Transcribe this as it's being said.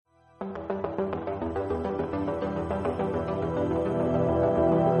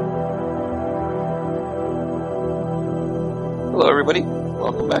everybody.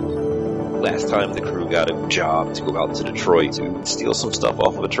 Welcome back. Last time the crew got a job to go out to Detroit to steal some stuff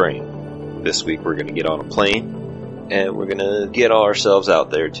off of a train. This week we're going to get on a plane, and we're going to get ourselves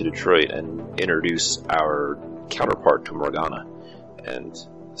out there to Detroit and introduce our counterpart to Morgana, and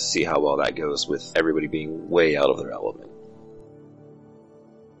see how well that goes with everybody being way out of their element.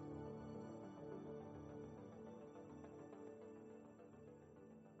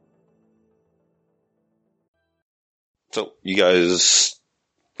 So, you guys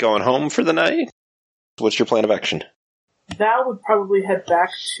going home for the night? What's your plan of action? Val would probably head back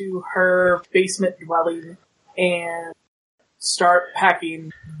to her basement dwelling and start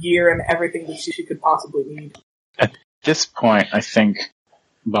packing gear and everything that she could possibly need. At this point, I think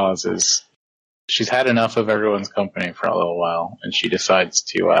Boz she's had enough of everyone's company for a little while, and she decides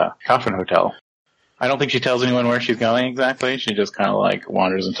to Coffin Hotel. I don't think she tells anyone where she's going exactly. She just kind of like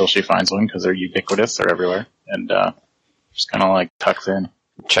wanders until she finds one because they're ubiquitous, they're everywhere, and just kind of like tucks in.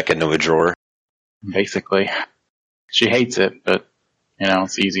 Check into a drawer. Basically. She hates it, but, you know,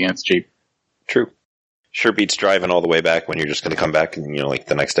 it's easy and it's cheap. True. Sure beats driving all the way back when you're just going to come back and, like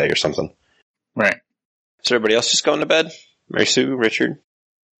the next day or something. Right. Is everybody else just going to bed? Mary Sue, Richard?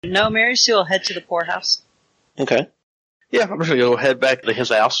 No, Mary Sue will head to the poorhouse. Okay. Yeah, I'm just going to go head back to his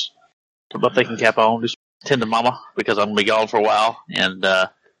house. Put my thinking cap on, just tend to Mama, because I'm going to be gone for a while. And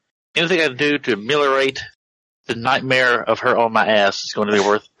anything I can do to ameliorate the nightmare of her on my ass is going to be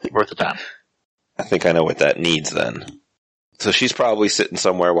worth the time. I think I know what that needs then. So she's probably sitting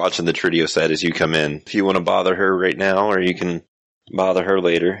somewhere watching the Tridio set as you come in. If you want to bother her right now, or you can bother her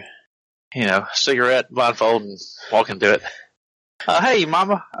later. You know, cigarette, blindfold, and walk into it. Hey,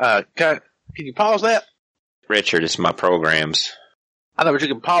 Mama, can you pause that? Richard, it's my programs. I know, but you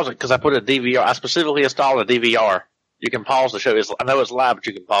can pause it because I put a DVR. I specifically installed a DVR. You can pause the show. I know it's live, but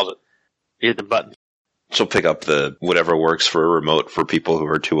you can pause it. You hit the button. She'll pick up the whatever works for a remote for people who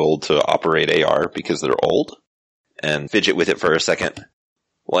are too old to operate AR because they're old, and fidget with it for a second.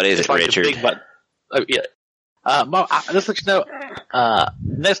 What is it, like Richard? Big button. Oh, yeah. Mom, just let you know,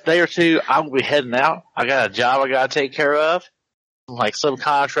 next day or two, I'm going to be heading out. I got a job I got to take care of. Like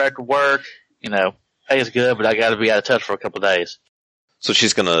subcontract work, you know, pays good, but I got to be out of touch for a couple of days. So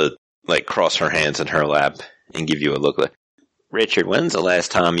she's going to, like, cross her hands in her lap and give you a look like, Richard, when's the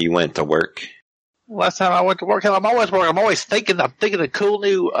last time you went to work? Last time I went to work, I'm always working. I'm thinking of cool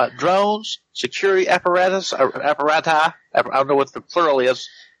new drones, security apparatus, apparati. I don't know what the plural is,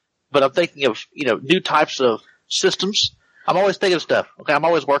 but I'm thinking of, you know, new types of systems. I'm always thinking of stuff. Okay, I'm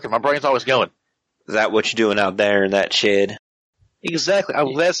always working. My brain's always going. Is that what you're doing out there in that shed? Exactly.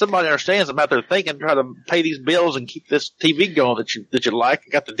 I'm glad somebody understands. I'm out there thinking, trying to pay these bills and keep this TV going that you like. I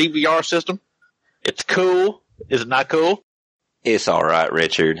got the DVR system. It's cool. Is it not cool? It's all right,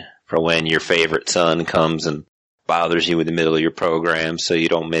 Richard. For when your favorite son comes and bothers you in the middle of your program so you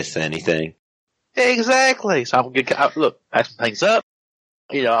don't miss anything. Exactly. So I'm gonna look, pack some things up.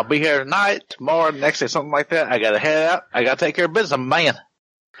 You know, I'll be here tonight, tomorrow, next day, something like that. I gotta head out. I gotta take care of business. I'm a man.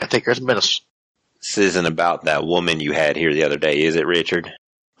 I gotta take care of some business. This isn't about that woman you had here the other day, is it, Richard?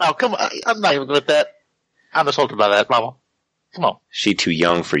 Oh, come on. I'm not even with that. I'm insulted by that, Mama. Come on. She too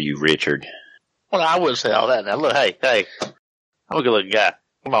young for you, Richard. Well, I wouldn't say all that now. Look, hey. I'm a good looking guy.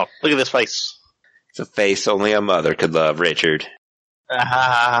 Come on, look at this face. It's a face only a mother could love, Richard.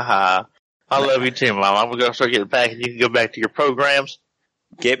 I love you too, Mom. I'm going to start getting back and you can go back to your programs.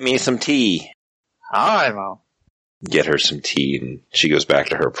 Get me some tea. All right, Mom. Get her some tea, and she goes back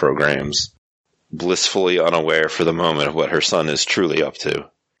to her programs, blissfully unaware for the moment of what her son is truly up to.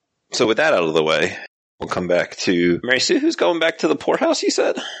 So with that out of the way, we'll come back to Mary Sue, who's going back to the poorhouse, you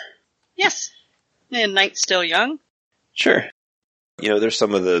said? Yes. And Night's still young. Sure. You know, there's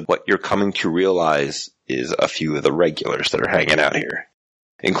some of what you're coming to realize is a few of the regulars that are hanging out here,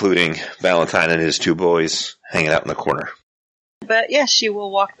 including Valentine and his two boys hanging out in the corner. But yes, she will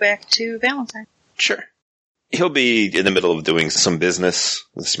walk back to Valentine. Sure. He'll be in the middle of doing some business,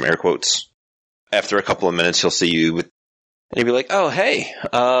 with some air quotes. After a couple of minutes, he'll see you, and he'll be like, oh, hey,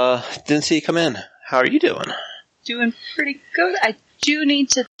 didn't see you come in. How are you doing? Doing pretty good. I do need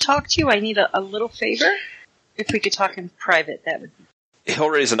to talk to you. I need a little favor. If we could talk in private, that would be.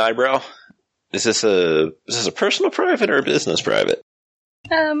 He'll raise an eyebrow. Is this a personal private or a business private?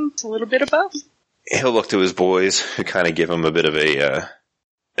 It's a little bit of both. He'll look to his boys, who kind of give him a bit of a,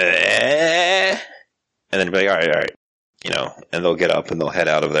 and then be like, all right, you know, and they'll get up and they'll head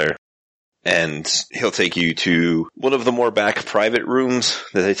out of there. And he'll take you to one of the more back private rooms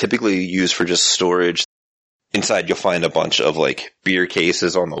that they typically use for just storage. Inside you'll find a bunch of, like, beer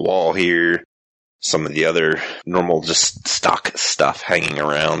cases on the wall here. Some of the other normal just stock stuff hanging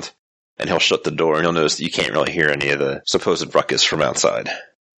around. and he'll shut the door, and you'll notice that you can't really hear any of the supposed ruckus from outside.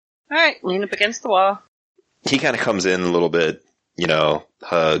 All right, lean up against the wall. He kind of comes in a little bit,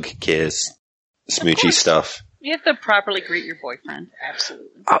 hug, kiss, smoochy stuff. You have to properly greet your boyfriend.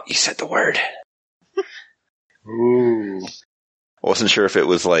 Absolutely. Oh, you said the word. Ooh. I wasn't sure if it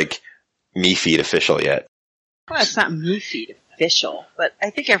was like me feed official yet. Well, it's not me feed official, but I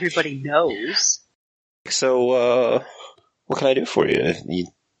think everybody knows. So, what can I do for you? You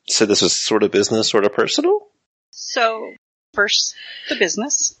said this was sort of business, sort of personal? So, first, the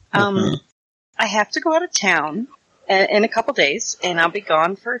business. Mhm. I have to go out of town in a couple days, and I'll be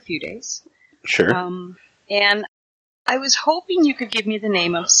gone for a few days. Sure. And I was hoping you could give me the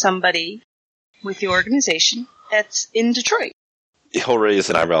name of somebody with the organization that's in Detroit. He'll raise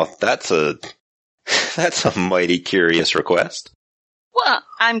an eyebrow. That's a mighty curious request. Well,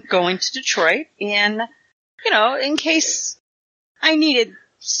 I'm going to Detroit, and, in case I needed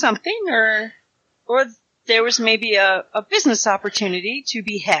something, or there was maybe a business opportunity to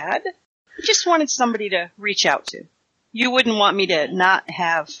be had, I just wanted somebody to reach out to. You wouldn't want me to not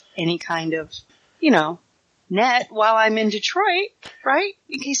have any kind of, net while I'm in Detroit, right?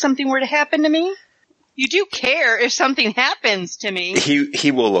 In case something were to happen to me. You do care if something happens to me.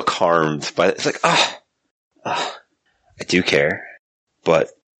 He will look harmed by it. It's like, I do care, but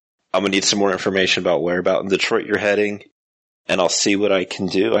I'm gonna need some more information about where about in Detroit you're heading, and I'll see what I can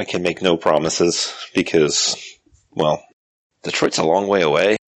do. I can make no promises because, well, Detroit's a long way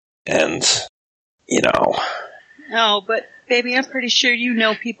away, and, No, but baby, I'm pretty sure you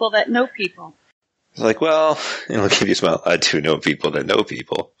know people that know people. It's like, well, it'll give you a smile. I do know people that know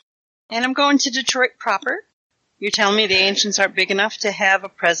people. And I'm going to Detroit proper. You're telling me the Ancients aren't big enough to have a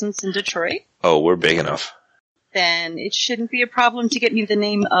presence in Detroit? Oh, we're big enough. Then it shouldn't be a problem to get me the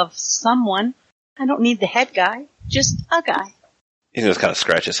name of someone. I don't need the head guy, just a guy. He just kind of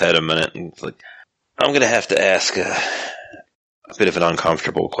scratch his head a minute, and it's like, I'm gonna have to ask a bit of an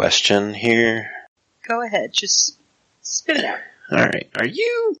uncomfortable question here. Go ahead, just spit it out. Alright, are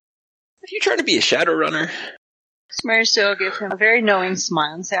you trying to be a Shadowrunner? Mercy will give him a very knowing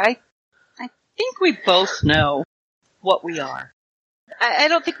smile and say, I think we both know what we are. I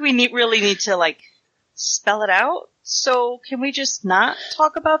don't think we really need to, spell it out. So can we just not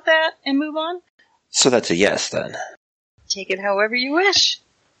talk about that and move on? So that's a yes, then. Take it however you wish.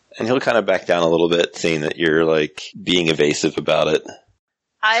 And he'll kind of back down a little bit, seeing that you're, being evasive about it.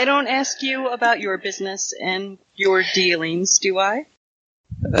 I don't ask you about your business and your dealings, do I?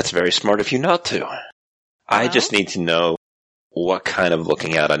 That's very smart of you not to. I just need to know what kind of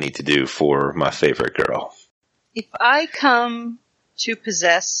looking out I need to do for my favorite girl. If I come to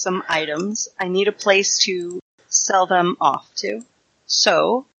possess some items, I need a place to sell them off to.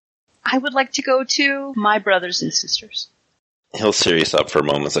 So, I would like to go to my brothers and sisters. He'll serious up for a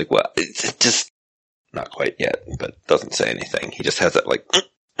moment. It's like, well, it's just not quite yet, but doesn't say anything. He just has that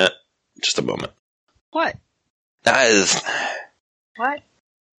just a moment. What? That is What?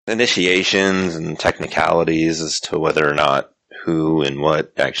 initiations and technicalities as to whether or not who and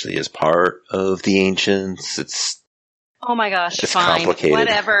what actually is part of the Ancients. It's Oh my gosh, It's fine. complicated.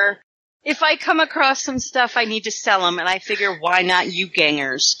 Whatever. If I come across some stuff, I need to sell them, and I figure, why not you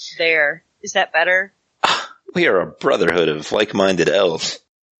gangers? There. Is that better? we are a brotherhood of like-minded elves.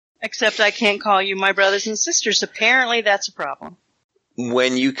 Except I can't call you my brothers and sisters. Apparently that's a problem.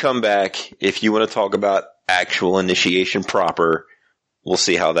 When you come back, if you want to talk about actual initiation proper, we'll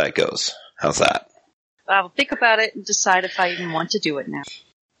see how that goes. How's that? I'll think about it and decide if I even want to do it now.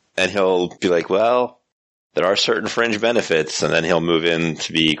 And he'll be like, well, there are certain fringe benefits, and then he'll move in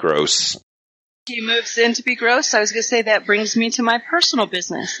to be gross. He moves in to be gross. I was going to say that brings me to my personal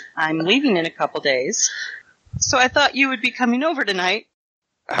business. I'm leaving in a couple days. So I thought you would be coming over tonight.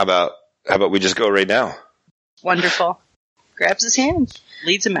 How about we just go right now? Wonderful. Grabs his hand,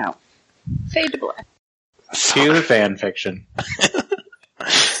 leads him out. Fade to black. Cue fan fiction.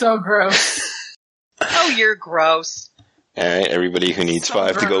 So gross. Oh, you're gross. Alright, everybody who needs So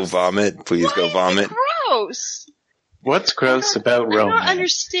 5 to go gross. vomit, please Why go is it vomit. gross? What's gross about I don't romance?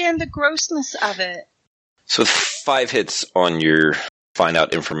 understand the grossness of it. So with 5 hits on your find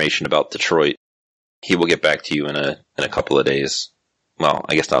out information about Detroit, he will get back to you in a couple of days. Well,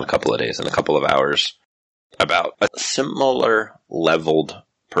 I guess not a couple of days, in a couple of hours. About a similar leveled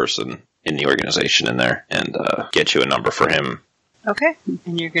person in the organization in there, and get you a number for him. Okay.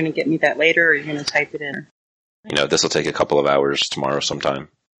 And you're going to get me that later, or you're going to type it in? This will take a couple of hours tomorrow sometime.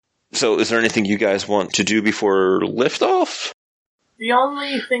 So is there anything you guys want to do before liftoff? The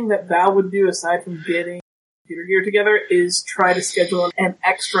only thing that Val would do, aside from getting computer gear together, is try to schedule an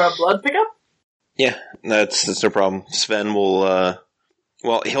extra blood pickup. Yeah, that's no problem. Sven will,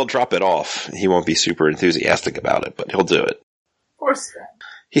 Well, he'll drop it off. He won't be super enthusiastic about it, but he'll do it. Of course.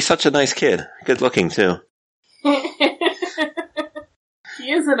 He's such a nice kid. Good looking, too. He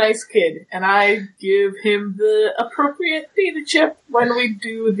is a nice kid, and I give him the appropriate data chip when we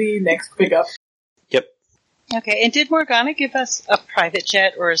do the next pickup. Yep. Okay, and did Morgana give us a private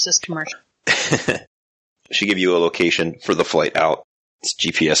jet, or is this commercial? She give you a location for the flight out. It's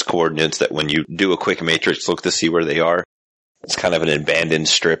GPS coordinates that when you do a quick matrix look to see where they are, it's kind of an abandoned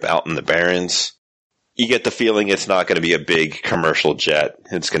strip out in the Barrens. You get the feeling it's not going to be a big commercial jet.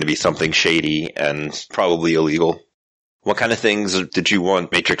 It's going to be something shady and probably illegal. What kind of things did you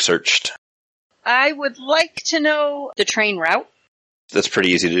want matrix searched? I would like to know the train route. That's pretty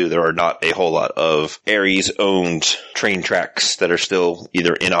easy to do. There are not a whole lot of Ares-owned train tracks that are still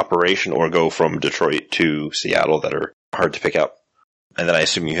either in operation or go from Detroit to Seattle that are hard to pick up. And then I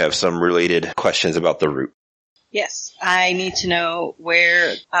assume you have some related questions about the route. Yes, I need to know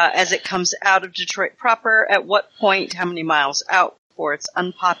where, as it comes out of Detroit proper, at what point, how many miles out for its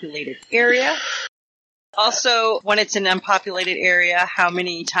unpopulated area. Also, when it's an unpopulated area, how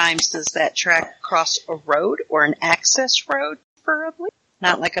many times does that track cross a road or an access road, preferably?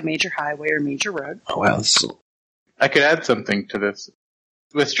 Not like a major highway or major road. Oh, wow. I could add something to this.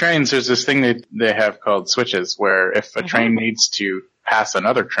 With trains, there's this thing they have called switches, where if a train needs to pass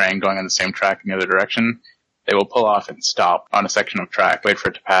another train going on the same track in the other direction, they will pull off and stop on a section of track, wait for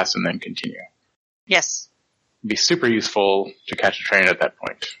it to pass, and then continue. Yes. It'd be super useful to catch a train at that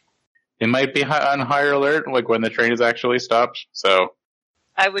point. It might be on higher alert, like when the train is actually stopped, so...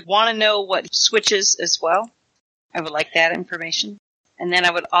 I would want to know what switches as well. I would like that information. And then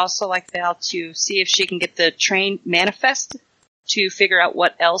I would also like Val to see if she can get the train manifest to figure out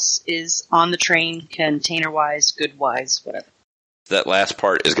what else is on the train, container-wise, good-wise, whatever. That last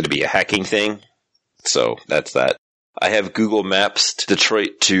part is going to be a hacking thing, so that's that. I have Google Maps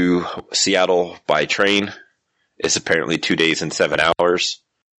Detroit to Seattle by train. It's apparently 2 days and 7 hours.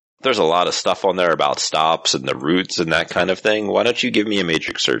 There's a lot of stuff on there about stops and the routes and that kind of thing. Why don't you give me a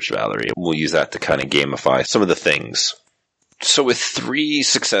matrix search, Valerie? We'll use that to kind of gamify some of the things. So with 3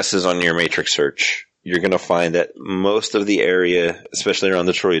 successes on your matrix search, you're going to find that most of the area, especially around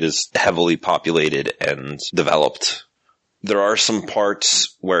Detroit, is heavily populated and developed. There are some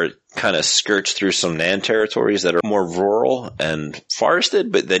parts where it kind of skirts through some NAN territories that are more rural and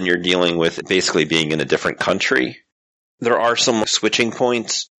forested, but then you're dealing with basically being in a different country. There are some switching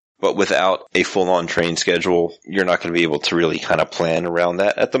points, but without a full-on train schedule, you're not going to be able to really kind of plan around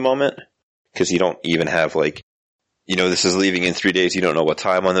that at the moment, because you don't even have this is leaving in 3 days. You don't know what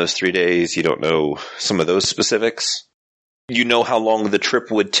time on those 3 days. You don't know some of those specifics. You know how long the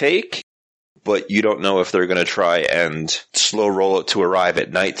trip would take, but you don't know if they're going to try and slow roll it to arrive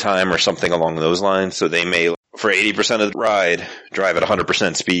at nighttime or something along those lines. So they may, for 80% of the ride, drive at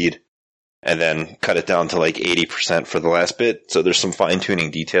 100% speed and then cut it down to 80% for the last bit. So there's some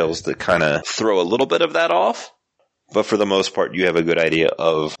fine-tuning details that kind of throw a little bit of that off. But for the most part, you have a good idea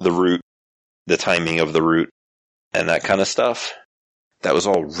of the route, the timing of the route, and that kind of stuff. That was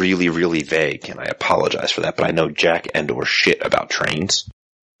all really, really vague, and I apologize for that, but I know jack and or shit about trains.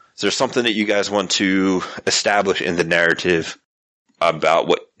 Is there something that you guys want to establish in the narrative about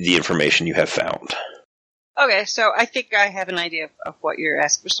what the information you have found? Okay, so I think I have an idea of what you're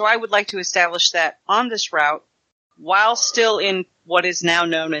asking. So I would like to establish that on this route, while still in what is now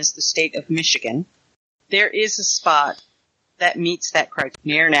known as the state of Michigan, there is a spot that meets that criteria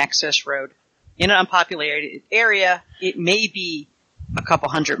near an access road in an unpopulated area. It may be a couple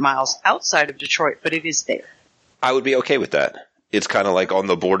 100 miles outside of Detroit, but it is there. I would be okay with that. It's kind of like on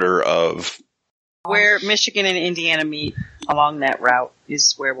the border of... Where Michigan and Indiana meet along that route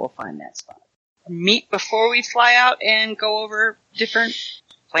is where we'll find that spot. Meet before we fly out and go over different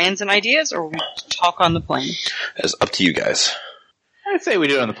plans and ideas, or we talk on the plane? It's up to you guys. I'd say we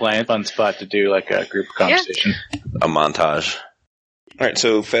do it on the plane. Fun spot to do a group conversation. Yeah. A montage. Alright,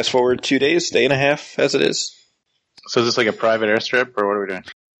 so fast forward 2 days, day and a half as it is. So is this a private airstrip, or what are we doing?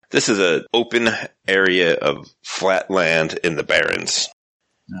 This is an open area of flat land in the Barrens.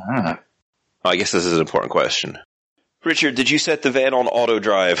 Ah. I guess this is an important question. Richard, did you set the van on auto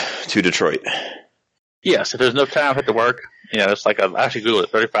drive to Detroit? Yes, if there's no time for it to work, it's I actually Googled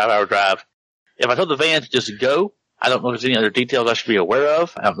it, 35-hour drive. If I told the van to just go, I don't know if there's any other details I should be aware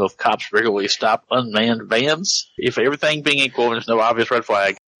of. I don't know if cops regularly stop unmanned vans. If everything being equal and there's no obvious red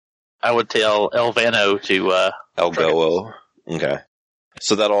flag, I would tell El Vano to... El Goa. Okay.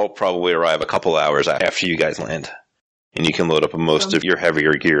 So that'll probably arrive a couple hours after you guys land. And you can load up most of your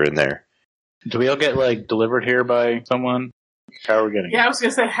heavier gear in there. Do we all get delivered here by someone? How are we getting? Yeah, I was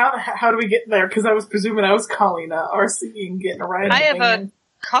gonna say, how do we get there? Because I was presuming I was calling RC and getting a ride. I have a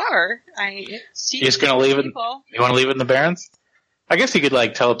car. I see. You're just gonna leave it? people. You want to leave it in the Barrens? I guess you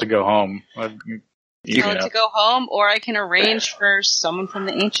could tell it to go home. Tell it to go home, or I can arrange for someone from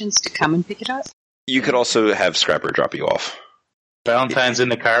the Ancients to come and pick it up. You could also have Scrapper drop you off. Valentine's in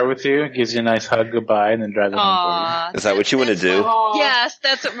the car with you, gives you a nice hug goodbye, and then drives it home Aww, Is that what you want to do? yes,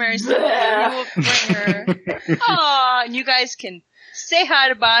 that's what Mary said. You will bring her. Aww, and you guys can say hi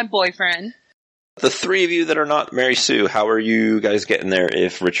to my boyfriend. The three of you that are not Mary Sue, how are you guys getting there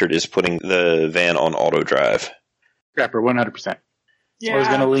if Richard is putting the van on auto drive? Scrapper, 100%. Yeah, I was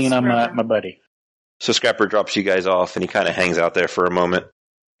going to lean on Scrapper. my buddy. So Scrapper drops you guys off, and he kind of hangs out there for a moment.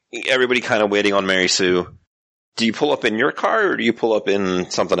 Everybody kind of waiting on Mary Sue. Do you pull up in your car, or do you pull up in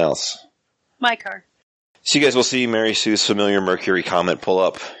something else? My car. So you guys will see Mary Sue's familiar Mercury Comet pull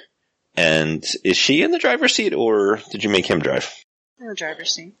up. And is she in the driver's seat, or did you make him drive? In the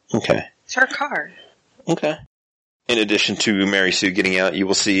driver's seat. Okay. It's her car. Okay. In addition to Mary Sue getting out, you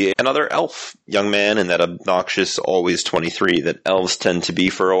will see another elf young man in that obnoxious always 23 that elves tend to be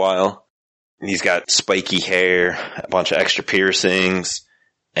for a while. He's got spiky hair, a bunch of extra piercings,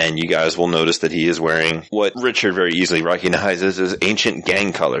 and you guys will notice that he is wearing what Richard very easily recognizes as ancient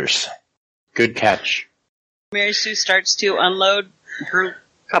gang colors. Good catch. Mary Sue starts to unload her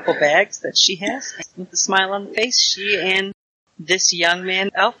couple bags that she has. With a smile on the face, she and this young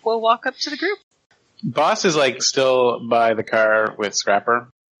man elf will walk up to the group. Boss is still by the car with Scrapper.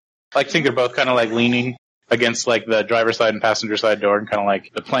 I think they're both kind of leaning against the driver's side and passenger side door, and kind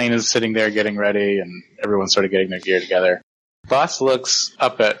of the plane is sitting there getting ready, and everyone's sort of getting their gear together. Boss looks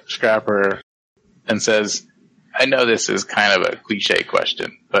up at Scrapper and says, I know this is kind of a cliche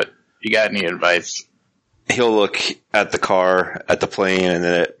question, but you got any advice? He'll look at the car, at the plane, and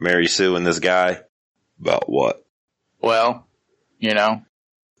then at Mary Sue and this guy. About what? Well,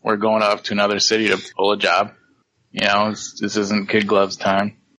 we're going off to another city to pull a job. This isn't kid gloves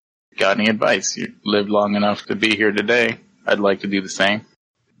time. Got any advice? You lived long enough to be here today. I'd like to do the same.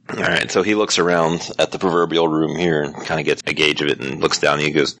 All right, so he looks around at the proverbial room here and kind of gets a gauge of it and looks down and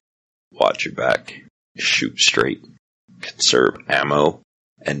he goes, watch your back, shoot straight, conserve ammo,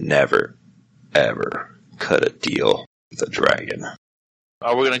 and never, ever cut a deal with a dragon.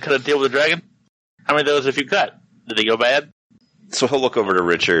 Are we going to cut a deal with the dragon? How many of those have you cut? Did they go bad? So he'll look over to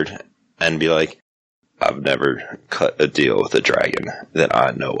Richard and be like, I've never cut a deal with a dragon that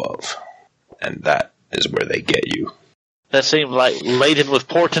I know of. And that is where they get you. That seemed laden with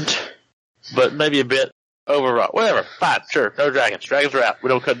portent, but maybe a bit overwrought. Whatever. Fine. Sure. No dragons. Dragons are out. We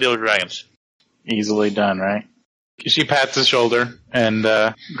don't cut deals with dragons. Easily done, right? She pats his shoulder and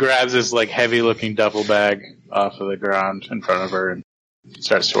grabs his heavy-looking duffel bag off of the ground in front of her and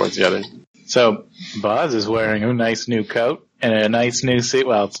starts towards the others. So Boz is wearing a nice new coat and a nice new suit.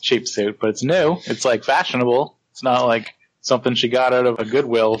 Well, it's a cheap suit, but it's new. It's fashionable. It's not something she got out of a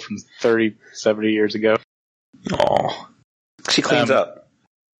Goodwill from 30, 70 years ago. Aw. She cleans up.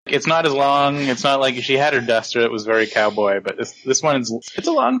 It's not as long. It's not like she had her duster. It was very cowboy, but this one it's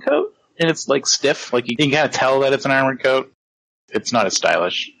a long coat and it's stiff. You can kind of tell that it's an armored coat. It's not as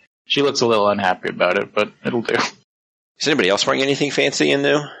stylish. She looks a little unhappy about it, but it'll do. Is anybody else wearing anything fancy and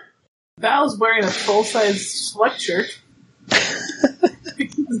new? Val's wearing a full-size sweatshirt.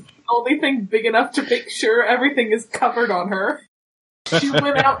 The only thing big enough to make sure everything is covered on her. She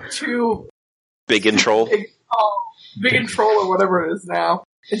went out to Big and Troll? Big and Troll or whatever it is now,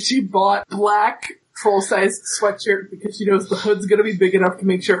 and she bought black full-size sweatshirt because she knows the hood's going to be big enough to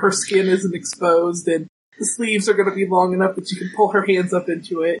make sure her skin isn't exposed, and the sleeves are going to be long enough that she can pull her hands up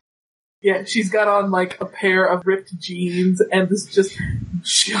into it. Yeah, she's got on a pair of ripped jeans and this just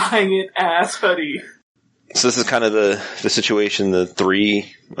giant ass hoodie. So this is kind of the situation, the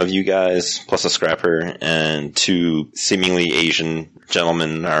three of you guys, plus a Scrapper, and two seemingly Asian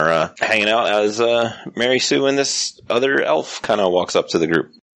gentlemen are hanging out as Mary Sue and this other elf kind of walks up to the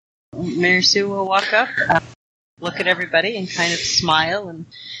group. Mary Sue will walk up, look at everybody and kind of smile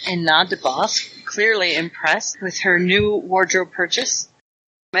and nod to Boss, clearly impressed with her new wardrobe purchase.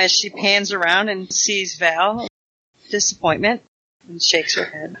 As she pans around and sees Val, disappointment, and shakes her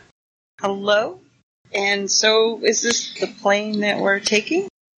head. Hello? And so, is this the plane that we're taking?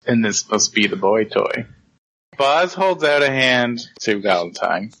 And this must be the boy toy. Boz holds out a hand to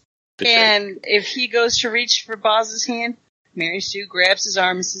Valentine. And if he goes to reach for Boz's hand, Mary Sue grabs his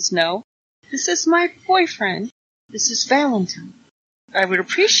arm and says, no, this is my boyfriend. This is Valentine. I would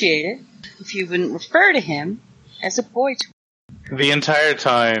appreciate it if you wouldn't refer to him as a boy toy. The entire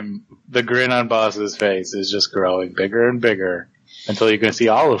time, the grin on Boz's face is just growing bigger and bigger until you can see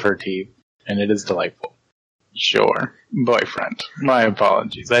all of her teeth, and it is delightful. Sure. Boyfriend. My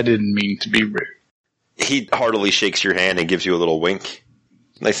apologies. I didn't mean to be rude. He heartily shakes your hand and gives you a little wink.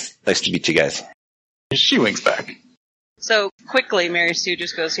 Nice to meet you guys. She winks back. So quickly, Mary Sue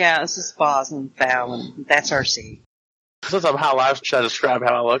just goes, yeah, this is Boz and Val, and that's RC. Since I'm high life, should I describe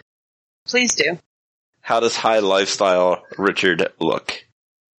how I look? Please do. How does high lifestyle Richard look?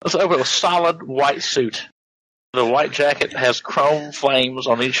 Let's open a solid white suit. The white jacket has chrome flames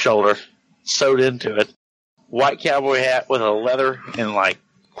on each shoulder sewed into it. White cowboy hat with a leather and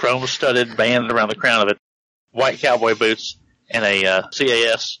chrome studded band around the crown of it. White cowboy boots and a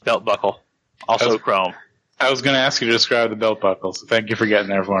CAS belt buckle, also chrome. I was going to ask you to describe the belt buckle, so thank you for getting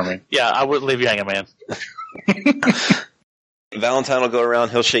there for me. Yeah, I wouldn't leave you hanging, man. Valentine will go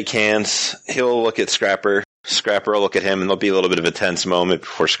around, he'll shake hands, he'll look at Scrapper. Scrapper will look at him, and there'll be a little bit of a tense moment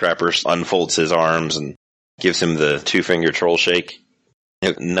before Scrapper unfolds his arms and gives him the 2-finger troll shake.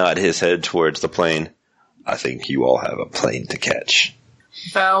 He'll nod his head towards the plane. I think you all have a plane to catch.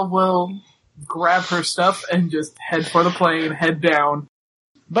 Val will grab her stuff and just head for the plane, head down.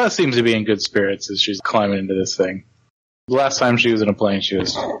 Buzz seems to be in good spirits as she's climbing into this thing. The last time she was in a plane, she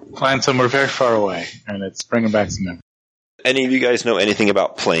was flying somewhere very far away, and it's bringing back some memories. Any of you guys know anything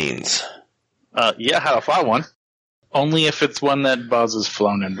about planes? Yeah, how to fly one. Only if it's one that Buzz has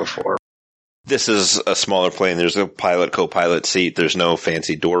flown in before. This is a smaller plane. There's a pilot, co-pilot seat. There's no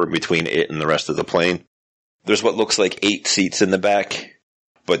fancy door between it and the rest of the plane. There's what looks like 8 seats in the back,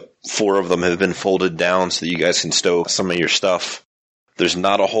 but 4 of them have been folded down so that you guys can stow some of your stuff. There's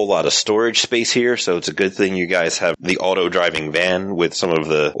not a whole lot of storage space here, so it's a good thing you guys have the auto-driving van with some of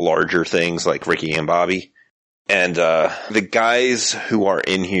the larger things like Ricky and Bobby. And the guys who are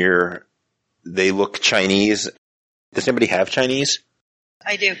in here, they look Chinese. Does anybody have Chinese?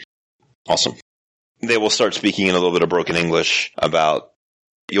 I do. Awesome. They will start speaking in a little bit of broken English about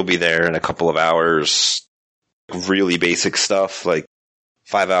you'll be there in a couple of hours. Really basic stuff, like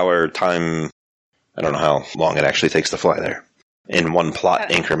 5-hour time. I don't know how long it actually takes to fly there in one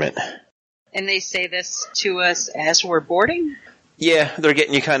plot increment. And they say this to us as we're boarding? Yeah, they're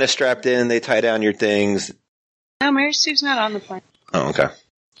getting you kind of strapped in. They tie down your things. No, Mary Sue's not on the plane. Oh, okay.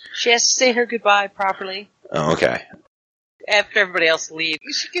 She has to say her goodbye properly. Oh, okay. After everybody else leaves,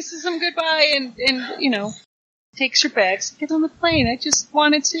 she kisses them goodbye and takes her bags. Get on the plane. I just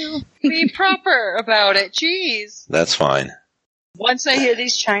wanted to be proper about it. Jeez. That's fine. Once I hear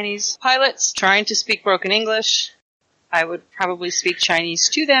these Chinese pilots trying to speak broken English, I would probably speak Chinese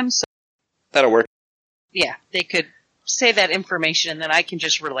to them. So That'll work. yeah, they could say that information and then I can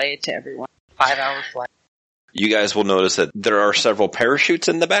just relay it to everyone. 5-hour flight. You guys will notice that there are several parachutes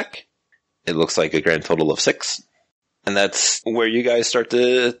in the back. It looks like a grand total of 6. And that's where you guys start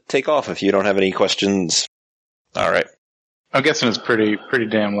to take off if you don't have any questions. All right. I'm guessing it's pretty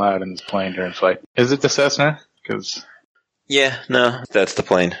damn loud in this plane during flight. Is it the Cessna? Yeah, no, that's the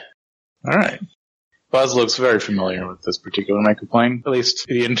plane. All right. Buzz looks very familiar with this particular make of plane, at least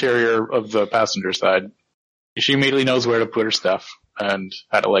the interior of the passenger side. She immediately knows where to put her stuff and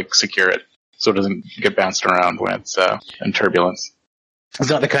how to secure it so it doesn't get bounced around when it's in turbulence. It's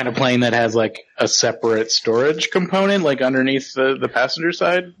not the kind of plane that has a separate storage component underneath the passenger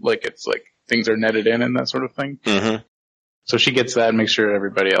side. It's things are netted in and that sort of thing. Mm-hmm. So she gets that and makes sure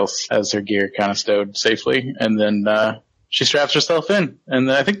everybody else has their gear kind of stowed safely. And then she straps herself in.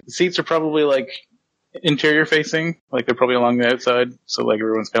 And I think the seats are probably interior facing. They're probably along the outside. So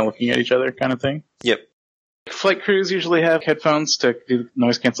everyone's kind of looking at each other kind of thing. Yep. Flight crews usually have headphones to do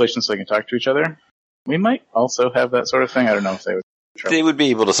noise cancellation so they can talk to each other. We might also have that sort of thing. I don't know if they would. They would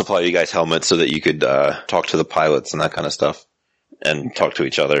be able to supply you guys helmets so that you could talk to the pilots and that kind of stuff and talk to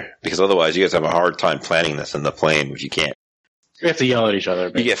each other. Because otherwise you guys have a hard time planning this in the plane if you can't. We have to yell at each other.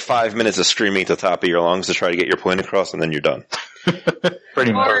 You get 5 minutes of screaming at the top of your lungs to try to get your point across and then you're done.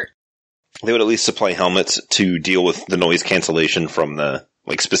 Pretty much. They would at least supply helmets to deal with the noise cancellation from the,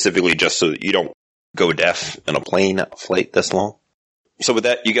 specifically just so that you don't go deaf in a plane flight this long. So with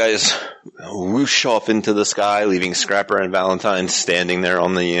that, you guys whoosh off into the sky, leaving Scrapper and Valentine standing there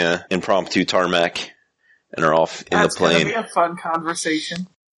on the impromptu tarmac, and are off in the plane. That's gonna be a fun conversation.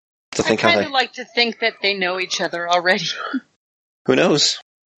 I kind of like to think that they know each other already. Who knows?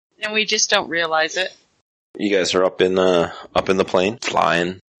 And we just don't realize it. You guys are up in the plane,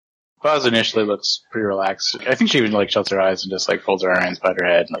 flying. Buzz initially looks pretty relaxed. I think she even shuts her eyes and just folds her hands behind her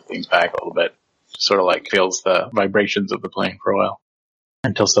head and leans back a little bit. Just sort of feels the vibrations of the plane for a while.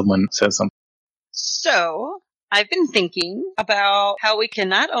 Until someone says something. So, I've been thinking about how we can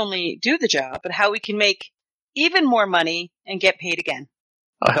not only do the job, but how we can make even more money and get paid again.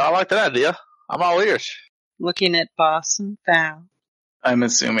 I like that idea. I'm all ears. Looking at Boss and Val. I'm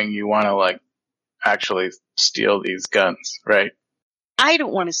assuming you want to actually steal these guns, right? I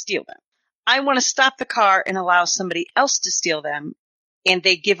don't want to steal them. I want to stop the car and allow somebody else to steal them, and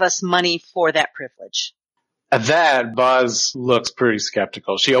they give us money for that privilege. At that, Boz looks pretty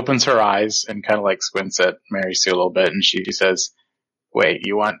skeptical. She opens her eyes and kind of like squints at Mary Sue a little bit, and she says, wait,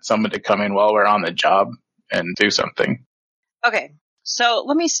 you want someone to come in while we're on the job and do something? Okay, so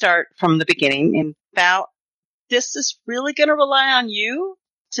let me start from the beginning. And Val, this is really going to rely on you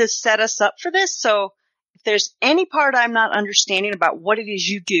to set us up for this. So if there's any part I'm not understanding about what it is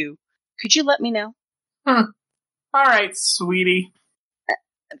you do, could you let me know? All right, sweetie.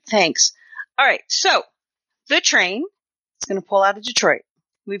 Thanks. All right, so the train is going to pull out of Detroit.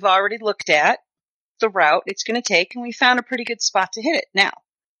 We've already looked at the route it's going to take, and we found a pretty good spot to hit it. Now,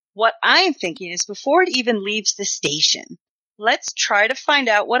 what I'm thinking is before it even leaves the station, let's try to find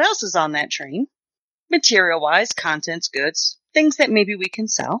out what else is on that train, material-wise, contents, goods, things that maybe we can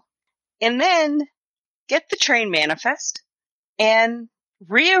sell, and then get the train manifest and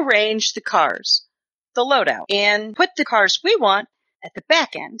rearrange the cars, the loadout, and put the cars we want at the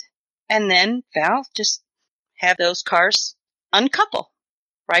back end. And then, Val, just have those cars uncouple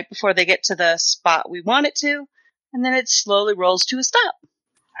right before they get to the spot we want it to, and then it slowly rolls to a stop.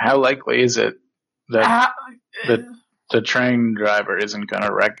 How likely is it that the train driver isn't going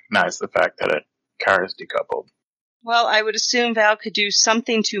to recognize the fact that a car is decoupled? Well, I would assume Val could do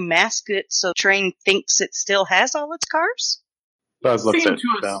something to mask it so the train thinks it still has all its cars. Buzz looks Seem at to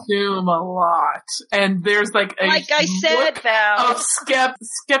Val. assume a lot, and there's like I said, look Val. of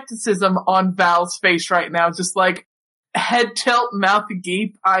skepticism on Val's face right now, just like head tilt, mouth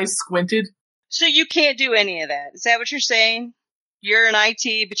agape, eyes squinted. So you can't do any of that. Is that what you're saying? You're in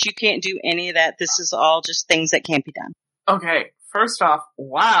IT, but you can't do any of that. This is all just things that can't be done. Okay, first off,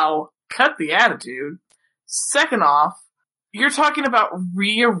 wow, cut the attitude. Second off, you're talking about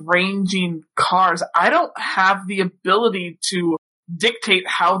rearranging cars. I don't have the ability to dictate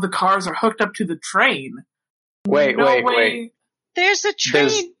how the cars are hooked up to the train. Wait. There's a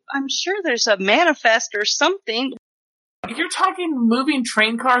train. I'm sure there's a manifest or something. You're talking moving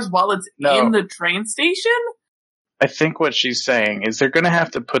train cars while it's No. in the train station? I think what she's saying is they're going to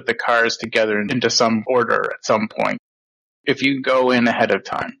have to put the cars together into some order at some point. If you go in ahead of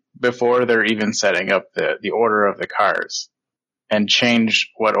time, before they're even setting up the order of the cars, and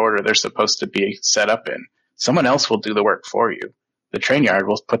change what order they're supposed to be set up in, someone else will do the work for you. The train yard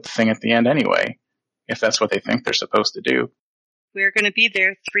will put the thing at the end anyway, if that's what they think they're supposed to do. We're going to be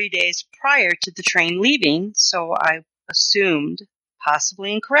there 3 days prior to the train leaving, so I assumed,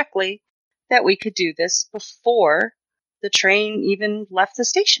 possibly incorrectly, that we could do this before the train even left the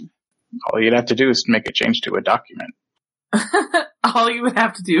station. All you'd have to do is make a change to a document. All you would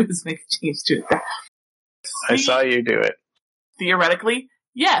have to do is make a change to it. I saw you do it. Theoretically,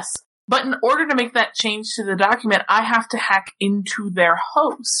 yes. But in order to make that change to the document, I have to hack into their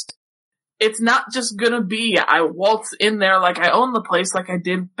host. It's not just gonna be, I waltz in there like I own the place like I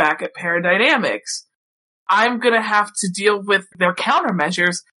did back at Paradynamics. I'm gonna have to deal with their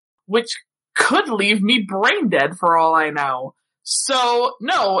countermeasures, which could leave me brain dead for all I know. So,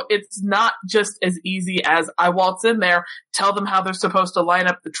 no, it's not just as easy as I waltz in there, tell them how they're supposed to line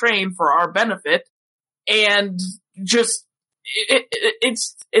up the train for our benefit, and just,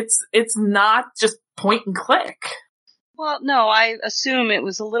 it's not just point and click. Well, no, I assume it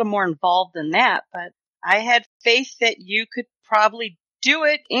was a little more involved than that, but I had faith that you could probably do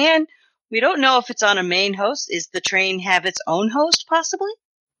it, and we don't know if it's on a main host. Is the train have its own host, possibly?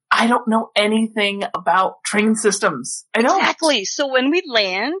 I don't know anything about train systems. I don't. Exactly. So when we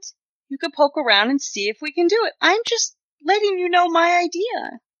land, you could poke around and see if we can do it. I'm just letting you know my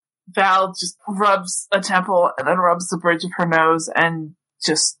idea. Val just rubs a temple and then rubs the bridge of her nose and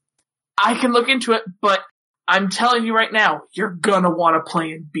just, I can look into it, but I'm telling you right now, you're gonna want a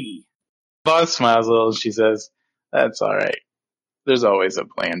plan B. Boz smiles a little and she says, that's alright. There's always a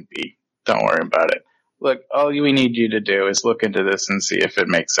plan B. Don't worry about it. Look, all we need you to do is look into this and see if it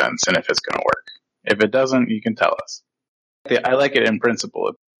makes sense and if it's going to work. If it doesn't, you can tell us. I like it in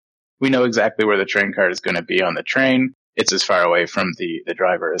principle. We know exactly where the train car is going to be on the train. It's as far away from the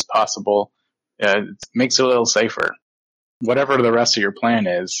driver as possible. It makes it a little safer. Whatever the rest of your plan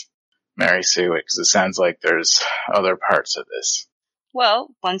is, Mary Sue, because it sounds like there's other parts of this. Well,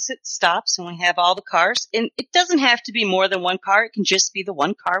 once it stops and we have all the cars, and it doesn't have to be more than one car. It can just be the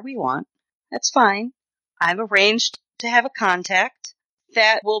one car we want. That's fine. I've arranged to have a contact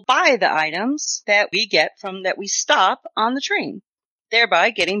that will buy the items that we get from that we stop on the train, thereby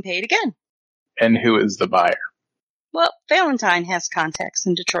getting paid again. And who is the buyer? Well, Valentine has contacts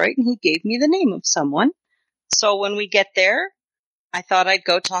in Detroit, and he gave me the name of someone. So when we get there, I thought I'd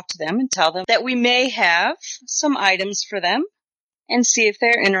go talk to them and tell them that we may have some items for them and see if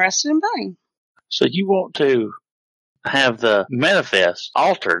they're interested in buying. So you want to have the manifest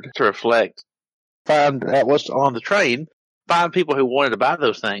altered to reflect, find out what's on the train, find people who wanted to buy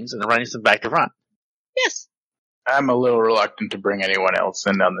those things, and arrange them back to front. Yes. I'm a little reluctant to bring anyone else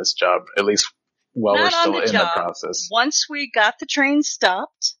in on this job, at least while Not we're still on in the the job. process. Once we got the train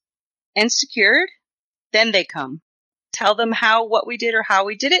stopped and secured, then they come. Tell them what we did or how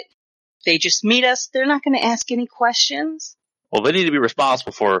we did it. They just meet us. They're not going to ask any questions. Well, they need to be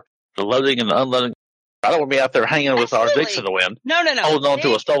responsible for the loading and the unloading. I don't want to be out there hanging with our Absolutely. dicks in the wind, No. holding on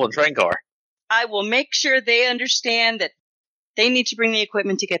to a stolen train car. I will make sure they understand that they need to bring the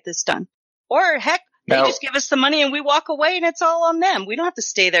equipment to get this done. Or heck, they Now- just give us the money and we walk away and it's all on them. We don't have to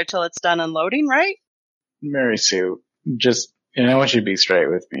stay there till it's done unloading, right? Mary Sue, just, I want you to be straight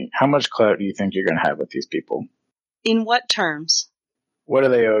with me. How much clout do you think you're going to have with these people? In what terms? What do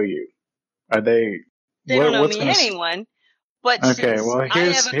they owe you? Are they... They what- don't owe what's me gonna s- anyone. But Okay, since well, I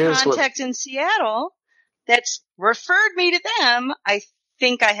here's have a what- contact in Seattle that's referred me to them, I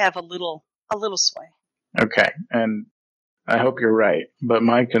think I have a little sway. Okay, and I hope you're right, but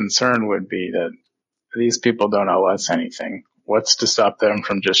my concern would be that these people don't owe us anything. What's to stop them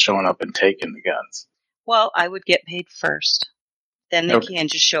from just showing up and taking the guns? Well, I would get paid first. Then they Okay. can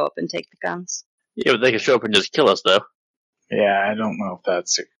just show up and take the guns. Yeah, but they can show up and just kill us, though. Yeah, I don't know if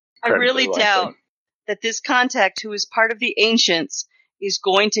that's I really incredibly likely. doubt that this contact who is part of the Ancients is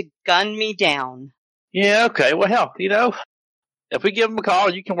going to gun me down. Yeah, okay. Well, hell, if we give them a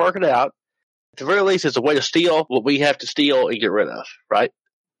call, you can work it out. At the very least, it's a way to steal what we have to steal and get rid of, right?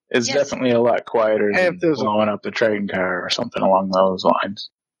 It's Yes. definitely a lot quieter Hey, than if there's a- blowing up the train car or something along those lines.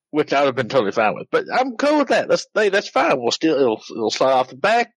 Which I would have been totally fine with. But I'm cool with that. That's fine. We'll steal. It'll slide off the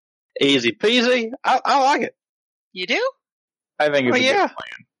back. Easy peasy. I like it. You do? I think it's Well, a yeah. good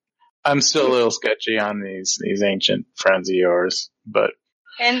plan. I'm still a little sketchy on these ancient friends of yours, but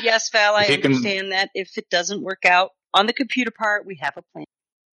And yes, Val, I If you can- understand that if it doesn't work out on the computer part, we have a plan.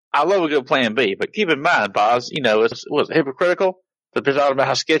 I love a good plan B, but keep in mind, Boz, it's hypocritical to be talking about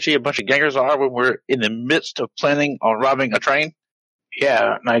how sketchy a bunch of gangers are when we're in the midst of planning on robbing a train.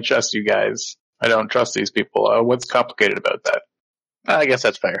 yeah, and I trust you guys. I don't trust these people. What's complicated about that? I guess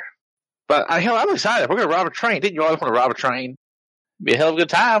that's fair. But hell, I'm excited. We're going to rob a train. Didn't you always want to rob a train? Be a hell of a good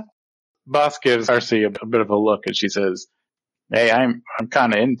time. Boss gives Darcy a bit of a look and she says, "Hey, I'm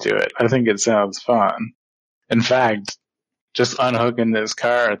kind of into it. I think it sounds fun. In fact, just unhooking this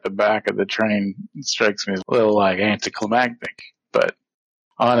car at the back of the train strikes me as a little like anticlimactic. But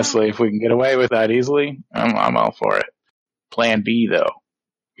honestly, if we can get away with that easily, I'm all for it. Plan B, though,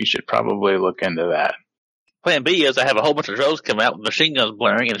 we should probably look into that. Plan B is I have a whole bunch of drones come out with machine guns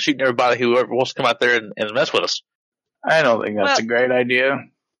blaring and shooting everybody who ever wants to come out there and mess with us. I don't think that's Well- a great idea.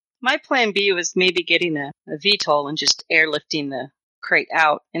 My plan B was maybe getting a VTOL and just airlifting the crate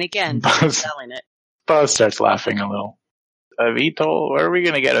out. And again, Buzz. selling it. Buzz starts laughing a little. A VTOL? Where are we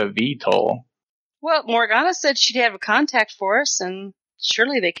going to get a VTOL? Well, Morgana said she'd have a contact for us, and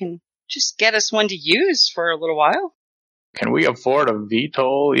surely they can just get us one to use for a little while. Can we afford a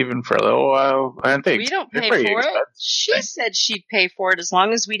VTOL even for a little while? I think We don't they're pay pretty for it. expensive. She said she'd pay for it as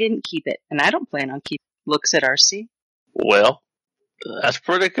long as we didn't keep it, and I don't plan on keeping it. Looks at RC. Well, that's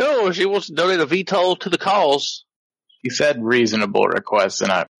pretty cool. She wants to donate a VTOL to the cause. He said reasonable requests,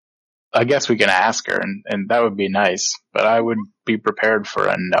 and I guess we can ask her, and that would be nice, but I would be prepared for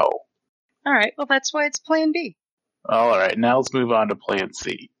a no. All right, well, that's why it's plan B. All right, now let's move on to plan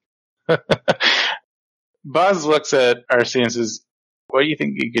C. Buzz looks at RC and says, "What do you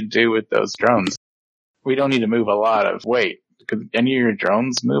think you could do with those drones? We don't need to move a lot of weight. Could any of your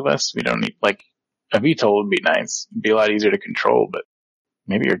drones move us? We don't need, like, a VTOL would be nice. It'd be a lot easier to control, but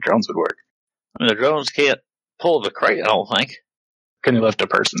maybe your drones would work. I mean, the drones can't pull the crate, I don't think. Can they lift a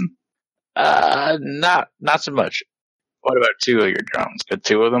person? Not so much. What about two of your drones? Could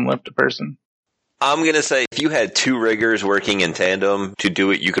two of them lift a person? I'm going to say if you had two riggers working in tandem to do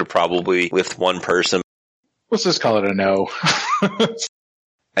it, you could probably lift one person. Let's just call it a no.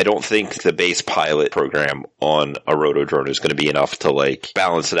 I don't think the base pilot program on a roto drone is going to be enough to like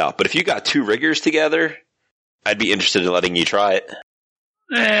balance it out. But if you got two riggers together, I'd be interested in letting you try it.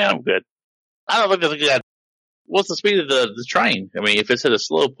 I'm good. I don't think that's a good idea. What's the speed of the train? I mean, if it's at a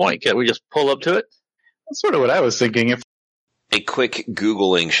slow point, can't we just pull up to it? That's sort of what I was thinking. If A quick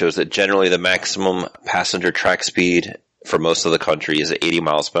Googling shows that generally the maximum passenger track speed for most of the country is at 80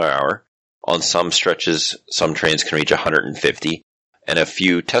 miles per hour. On some stretches, some trains can reach 150, and a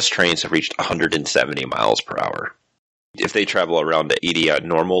few test trains have reached 170 miles per hour. If they travel around to 80 at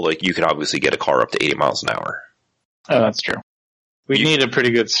normal, like you can obviously get a car up to 80 miles an hour. Oh, that's true. We need a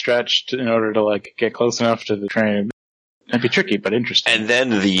pretty good stretch in order to like get close enough to the train. It'd be tricky, but interesting. And then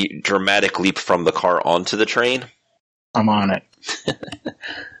the dramatic leap from the car onto the train. I'm on it.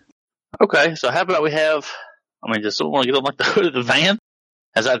 Okay, so how about we have, does someone want to get on like the hood of the van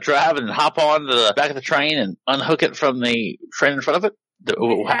as I drive and hop on the back of the train and unhook it from the train in front of it?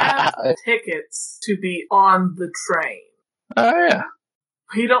 We have tickets to be on the train. Oh, yeah.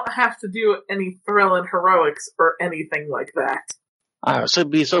 We don't have to do any thrill and heroics or anything like that. So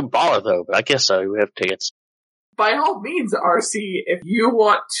it'd be so baller, though, but I guess so. We have tickets. By all means, RC, if you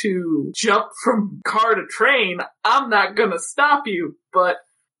want to jump from car to train, I'm not gonna stop you, but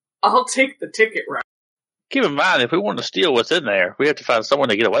I'll take the ticket route. Keep in mind, if we want to steal what's in there, we have to find someone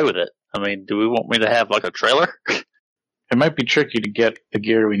to get away with it. Do we want me to have like a trailer? It might be tricky to get the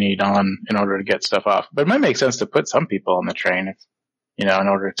gear we need on in order to get stuff off, but it might make sense to put some people on the train, if, in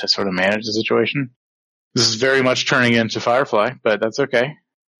order to sort of manage the situation. This is very much turning into Firefly, but that's okay.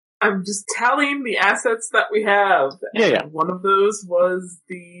 I'm just tallying the assets that we have. Yeah. One of those was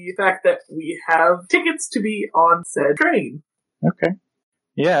the fact that we have tickets to be on said train. Okay.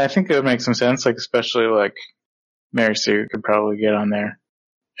 Yeah, I think it would make some sense, like especially like Mary Sue could probably get on there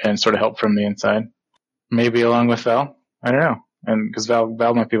and sort of help from the inside. Maybe along with Val. I don't know. And because Val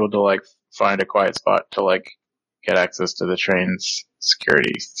might be able to like find a quiet spot to like get access to the train's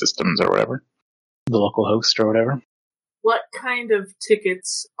security systems or whatever. The local host or whatever. What kind of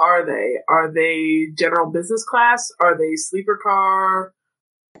tickets are they? Are they general business class? Are they sleeper car?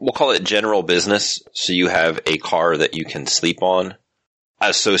 We'll call it general business. So you have a car that you can sleep on.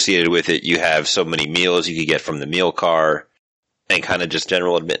 Associated with it, you have so many meals you could get from the meal car, and kind of just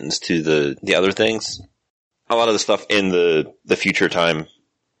general admittance to the other things. A lot of the stuff in the future time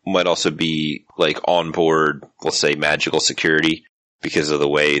might also be like onboard, let's say, magical security, because of the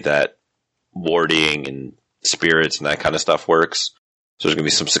way that warding and spirits and that kind of stuff works. So there's going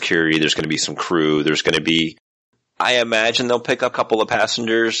to be some security, there's going to be some crew, there's going to be, I imagine they'll pick up a couple of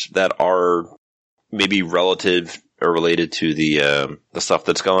passengers that are maybe relative or related to the stuff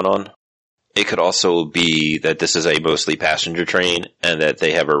that's going on. It could also be that this is a mostly passenger train and that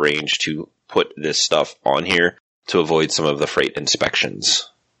they have arranged to put this stuff on here to avoid some of the freight inspections,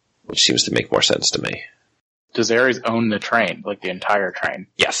 which seems to make more sense to me. Does Ares own the train, like the entire train?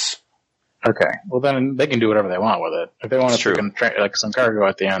 Yes. Okay. Well, then they can do whatever they want with it. If they want to put like some cargo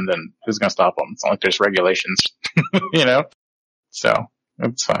at the end, then who's going to stop them? It's not like there's regulations, So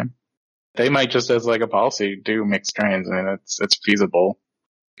that's fine. They might just, as like a policy, do mixed trains. It's feasible.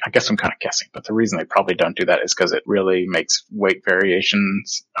 I guess I'm kind of guessing, but the reason they probably don't do that is because it really makes weight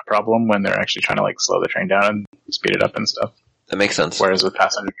variations a problem when they're actually trying to like slow the train down and speed it up and stuff. That makes sense. Whereas with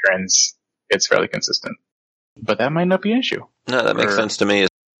passenger trains, it's fairly consistent. But that might not be an issue. No, that makes sense to me.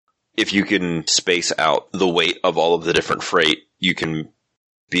 If you can space out the weight of all of the different freight, you can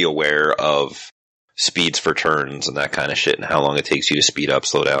be aware of speeds for turns and that kind of shit and how long it takes you to speed up,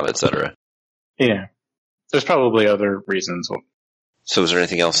 slow down, etc. Yeah. There's probably other reasons. So is there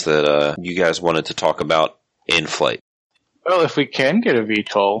anything else that you guys wanted to talk about in flight? Well, if we can get a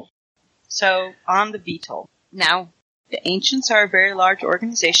VTOL. So, on the VTOL. Now, the Ancients are a very large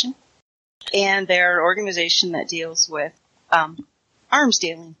organization, and they're an organization that deals with arms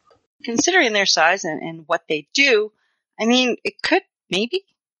dealing. Considering their size and what they do, it could, maybe,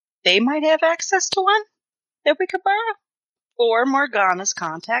 they might have access to one that we could borrow. Or Morgana's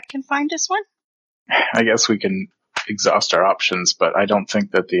contact can find us one. I guess we can exhaust our options, but I don't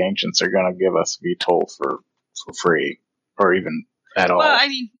think that the Ancients are going to give us VTOL for free, or even at all. Well,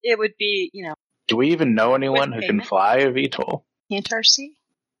 it would be, Do we even know anyone who can fly a VTOL? Can't RC?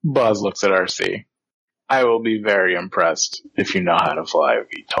 Buzz looks at RC. I will be very impressed if you know how to fly a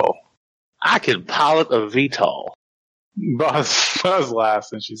VTOL. I can pilot a VTOL. Buzz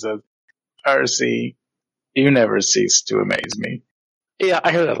laughs and she says, RC, you never cease to amaze me. Yeah,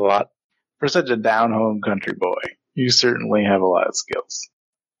 I hear that a lot. For such a down-home country boy, you certainly have a lot of skills.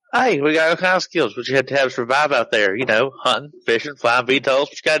 Hey, we got all kinds of skills, but you have to survive out there. Hunting, fishing, flying VTOLs,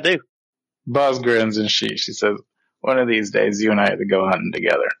 what you gotta do. Buzz grins and she says, one of these days you and I have to go hunting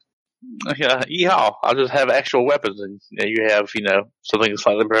together. Yeehaw, I'll just have actual weapons and you have, something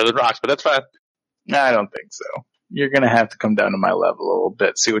slightly better than rocks, but that's fine. I don't think so. You're gonna have to come down to my level a little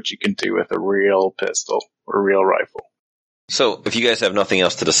bit, see what you can do with a real pistol or a real rifle. So, if you guys have nothing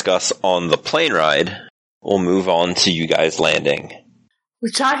else to discuss on the plane ride, we'll move on to you guys landing.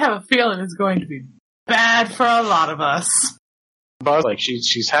 Which I have a feeling is going to be bad for a lot of us. Buzz,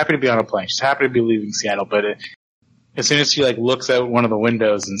 she's happy to be on a plane. She's happy to be leaving Seattle, but as soon as she looks out one of the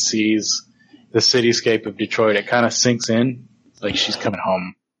windows and sees the cityscape of Detroit, it kind of sinks in, like she's coming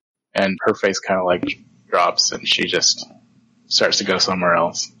home, and her face kind of drops, and she just starts to go somewhere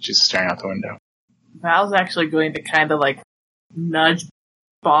else. She's staring out the window. Val's actually going to kind of like nudge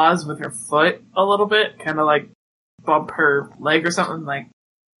Boz with her foot a little bit, kind of like bump her leg or something, like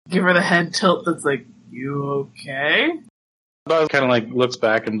give her the head tilt that's like, you okay? Boz kind of like looks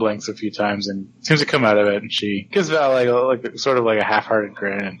back and blinks a few times and seems to come out of it, and she gives Val like sort of like a half-hearted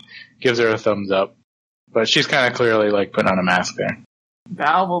grin and gives her a thumbs up. But she's kind of clearly like putting on a mask there.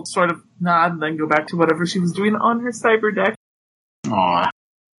 Val will sort of nod and then go back to whatever she was doing on her cyber deck. Aww.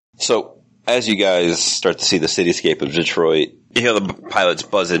 So, as you guys start to see the cityscape of Detroit, you hear the pilots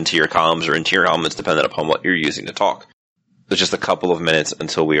buzz into your comms or into your helmets, depending upon what you're using to talk. There's just a couple of minutes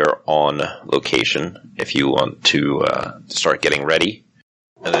until we are on location, if you want to start getting ready.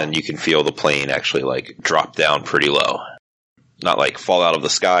 And then you can feel the plane actually, like, drop down pretty low. Not, like, fall out of the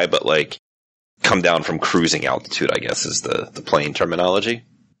sky, but, like, come down from cruising altitude, I guess, is the plane terminology.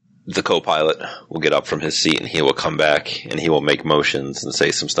 The co-pilot will get up from his seat and he will come back and he will make motions and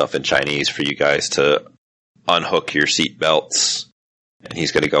say some stuff in Chinese for you guys to unhook your seat belts. And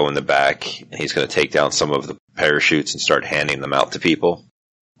he's going to go in the back and he's going to take down some of the parachutes and start handing them out to people.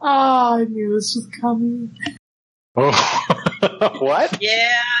 Oh, I knew this was coming. Oh. What?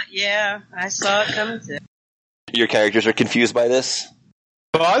 Yeah, I saw it coming too. Your characters are confused by this?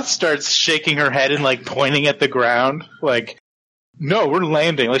 Boz starts shaking her head and like pointing at the ground, like, no, we're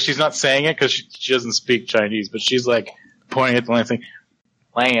landing. Like, she's not saying it because she doesn't speak Chinese, but she's like pointing at the land saying,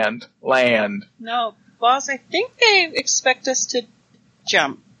 land. No, boss, I think they expect us to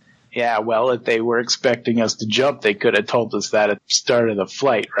jump. Yeah, well, if they were expecting us to jump, they could have told us that at the start of the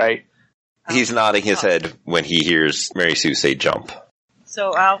flight, right? He's nodding his head when he hears Mary Sue say jump.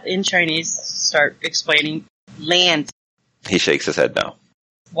 So I'll, in Chinese, start explaining land. He shakes his head no.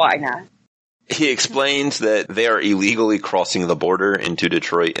 Why not? He explains that they are illegally crossing the border into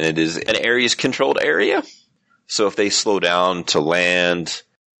Detroit, and it is an areas-controlled area. So if they slow down to land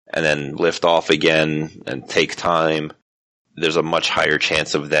and then lift off again and take time, there's a much higher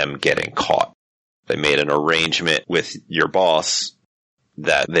chance of them getting caught. They made an arrangement with your boss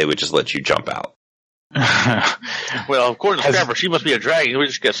that they would just let you jump out. Well, according to Scrapper, she must be a dragon. We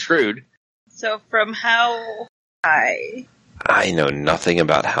just get screwed. So from how high? I know nothing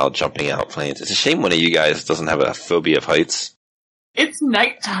about how jumping out planes. It's a shame one of you guys doesn't have a phobia of heights. It's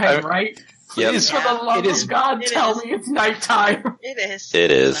nighttime, right? Yep. Please, for the love of God, tell me it's nighttime. It is.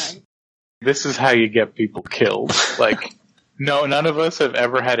 It is. This is how you get people killed. Like, no, none of us have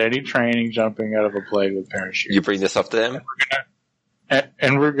ever had any training jumping out of a plane with parachutes. You bring this up to him?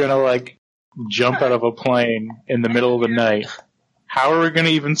 And we're gonna, like, jump out of a plane in the middle of the night. How are we gonna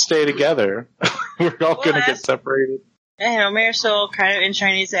even stay together? We're all gonna get separated. And, Marisol kind of in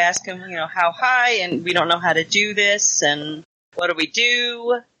Chinese ask him, how high, and we don't know how to do this, and what do we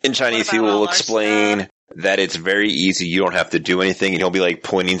do? In Chinese, he will explain that it's very easy. You don't have to do anything, and he'll be like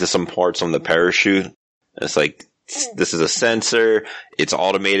pointing to some parts on the parachute. And it's like, this is a sensor. It's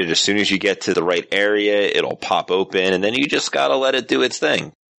automated. As soon as you get to the right area, it'll pop open, and then you just gotta let it do its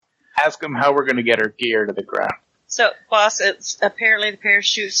thing. Ask him how we're gonna get our gear to the ground. So, boss, it's apparently the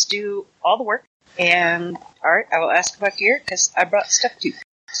parachutes do all the work. And, alright, I will ask about gear, because I brought stuff too.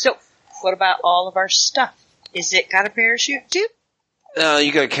 So, what about all of our stuff? Is it got a parachute too? No,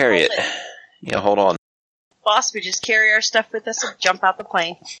 you gotta carry it. Yeah, hold on. Boss, we just carry our stuff with us and jump out the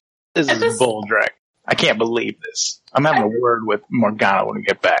plane. This is bull drag. I can't believe this. I'm having a word with Morgana when we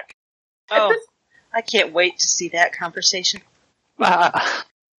get back. Oh, I can't wait to see that conversation.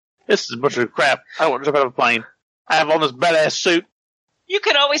 This is a bunch of crap. I don't want to jump out of a plane. I have on this badass suit. You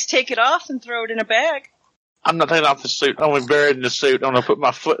could always take it off and throw it in a bag. I'm not taking off the suit. I'm going to be buried in the suit. I'm going to put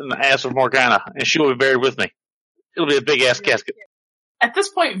my foot in the ass of Morgana, and she will be buried with me. It'll be a big-ass casket. At this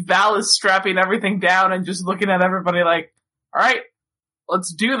point, Val is strapping everything down and just looking at everybody like, alright,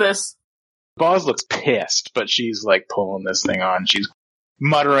 let's do this. Boz looks pissed, but she's like pulling this thing on. She's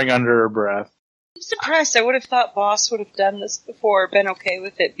muttering under her breath. I'm surprised. I would have thought Boss would have done this before, been okay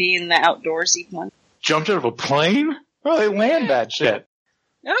with it being the outdoorsy one. Jumped out of a plane? Oh, they land that shit.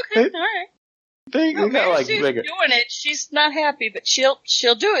 Okay, alright. They got like Sue's bigger. doing it. She's not happy, but she'll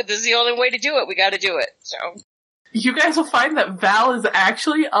do it. This is the only way to do it. We gotta do it. So You guys will find that Val is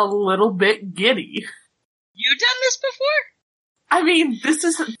actually a little bit giddy. you done this before? I mean,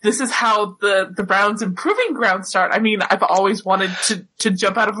 this is how the Browns improving ground start. I mean, I've always wanted to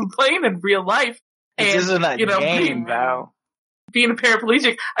jump out of a plane in real life. This And, isn't a game, Val. being a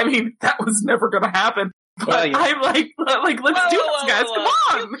paraplegic, I mean, that was never going to happen. But Well, yeah. I'm like, let's do this, guys. Come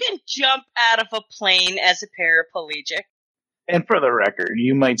on. You can jump out of a plane as a paraplegic. And for the record,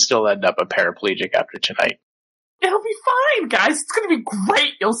 you might still end up a paraplegic after tonight. It'll be fine, guys. It's going to be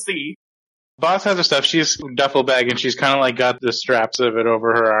great. You'll see. Boss has her stuff. She's duffel bag, and she's kind of like got the straps of it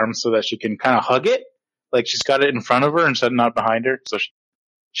over her arms so that she can kind of hug it. Like she's got it in front of her instead of not behind her. So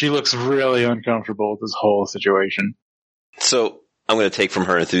she looks really uncomfortable with this whole situation. So I'm going to take from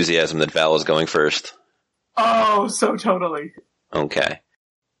her enthusiasm that Val is going first. Oh, so totally. Okay.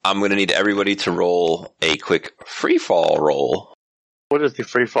 I'm going to need everybody to roll a quick free fall roll. What is the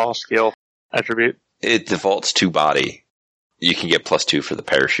free fall skill attribute? It defaults to body. You can get +2 for the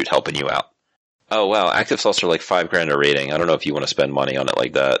parachute helping you out. Oh wow, active salts are like $5,000 a rating. I don't know if you want to spend money on it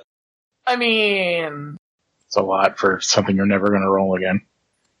like that. I mean, It's a lot for something you're never going to roll again.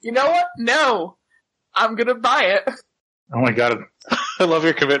 you know what? No. I'm gonna buy it. Oh my god, I love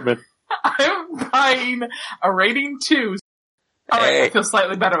your commitment. I'm buying a rating 2. Alright, Hey. I feel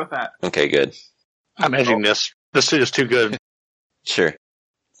slightly better with that. Okay, good. I'm edging this. This suit is too good. Sure.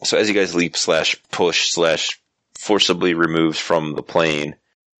 So as you guys leap / push / forcibly removed from the plane,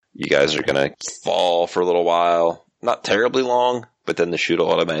 you guys are going to fall for a little while. Not terribly long, but then the chute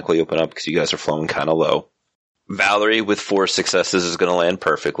will automatically open up because you guys are flowing kind of low. Valerie with 4 successes is going to land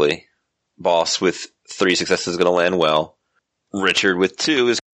perfectly. Boss with 3 successes is going to land well. Richard with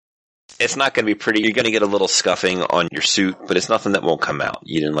 2 it's not going to be pretty. You're going to get a little scuffing on your suit, but it's nothing that won't come out.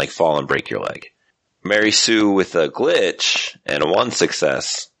 You didn't fall and break your leg. Mary Sue with a glitch and 1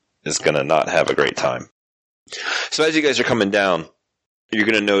 success is going to not have a great time. So as you guys are coming down, you're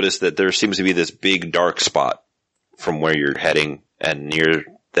going to notice that there seems to be this big dark spot from where you're heading, and near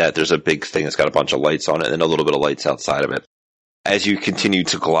that there's a big thing that's got a bunch of lights on it and a little bit of lights outside of it. As you continue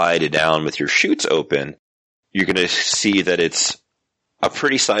to glide down with your chutes open, you're going to see that it's a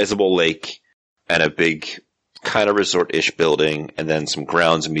pretty sizable lake and a big kind of resort-ish building and then some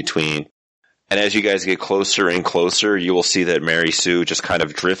grounds in between. And as you guys get closer and closer, you will see that Mary Sue just kind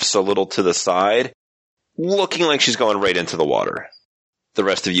of drifts a little to the side, looking like she's going right into the water. The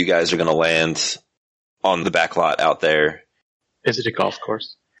rest of you guys are going to land on the back lot out there. Is it a golf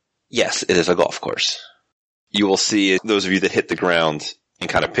course? Yes, it is a golf course. You will see those of you that hit the ground and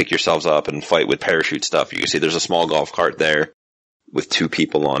kind of pick yourselves up and fight with parachute stuff. You can see there's a small golf cart there with 2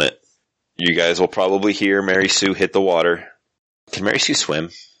 people on it. You guys will probably hear Mary Sue hit the water. Can Mary Sue swim?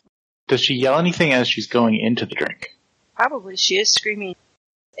 Does she yell anything as she's going into the drink? Probably she is screaming.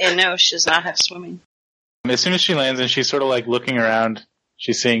 And no, she does not have swimming. As soon as she lands and she's sort of like looking around,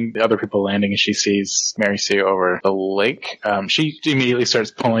 she's seeing the other people landing and she sees Mary Sue over the lake. She immediately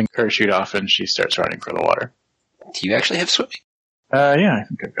starts pulling her chute off and she starts running for the water. Do you actually have swimming? Yeah, I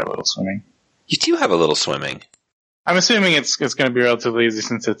think I've got a little swimming. You do have a little swimming. I'm assuming it's going to be relatively easy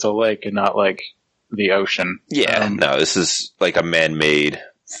since it's a lake and not like the ocean. Yeah, no, this is like a man-made,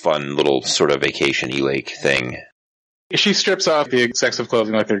 fun little sort of vacation-y lake thing. She strips off the excessive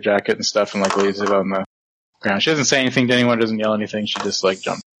clothing, like their jacket and stuff, and like leaves it on the ground. She doesn't say anything to anyone, doesn't yell anything. She just like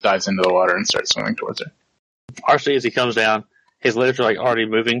dives into the water and starts swimming towards her. RC, as he comes down, his legs are like already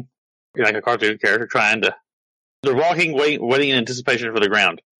moving, like a cartoon character they're walking, waiting in anticipation for the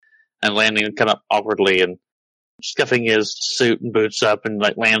ground, and landing kind of awkwardly and scuffing his suit and boots up and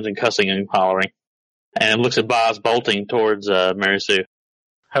like lands and cussing and hollering. And looks at Boz bolting towards Mary Sue.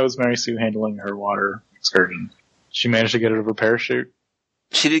 How is Mary Sue handling her water excursion? She managed to get out of her parachute?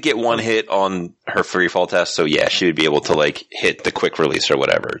 She did get 1 hit on her free fall test, so yeah, she would be able to like hit the quick release or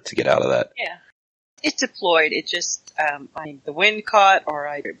whatever to get out of that. Yeah. It deployed. It just, the wind caught or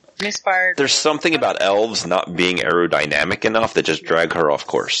I misfired. There's something about elves not being aerodynamic enough that just drag her off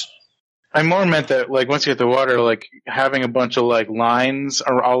course. I more meant that, like, once you hit the water, like, having a bunch of, like, lines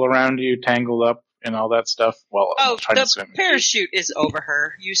are all around you, tangled up and all that stuff while trying to swim. The parachute is over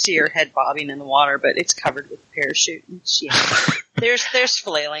her. You see her head bobbing in the water, but it's covered with the parachute. And there's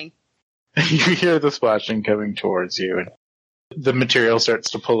flailing. You hear the splashing coming towards you, and the material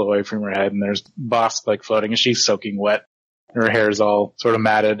starts to pull away from her head, and there's Boss, like, floating, and she's soaking wet. Her hair's all sort of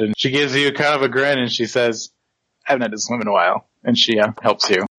matted, and she gives you kind of a grin, and she says, I haven't had to swim in a while, and she helps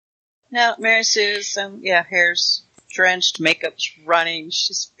you. Now, Mary Sue's, hair's drenched, makeup's running.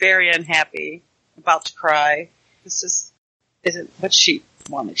 She's very unhappy, about to cry. This isn't what she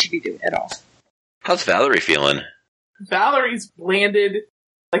wanted to be doing at all. How's Valerie feeling? Valerie's landed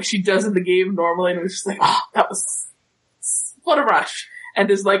like she does in the game normally, and it was just like, oh, that was, what a rush.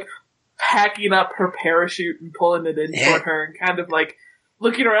 And is like packing up her parachute and pulling it in for her and kind of like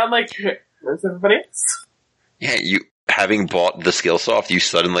looking around like, where's everybody else? Yeah, you, having bought the Skillsoft, you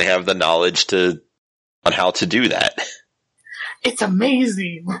suddenly have the knowledge on how to do that. It's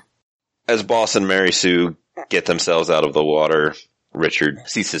amazing. As Boss and Mary Sue get themselves out of the water, Richard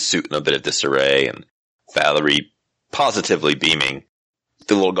sees his suit in a bit of disarray, and Valerie positively beaming.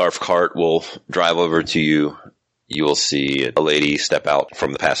 The little golf cart will drive over to you. You will see a lady step out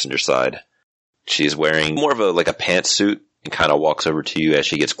from the passenger side. She's wearing more of a pantsuit and kind of walks over to you. As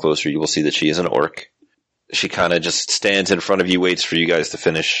she gets closer, you will see that she is an orc. She kind of just stands in front of you, waits for you guys to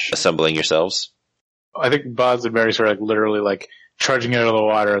finish assembling yourselves. I think Boz and Mary are literally trudging out of the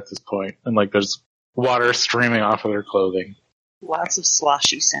water at this point, and there's water streaming off of their clothing. Lots of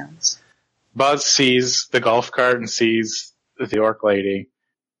sloshy sounds. Boz sees the golf cart and sees the orc lady,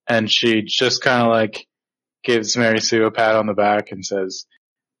 and she just kind of gives Mary Sue a pat on the back and says,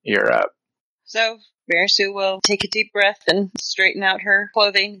 "You're up." So Mary Sue will take a deep breath and straighten out her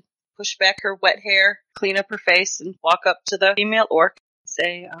clothing, push back her wet hair, clean up her face, and walk up to the female orc and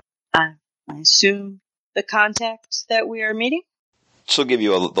say, I assume the contact that we are meeting? She'll give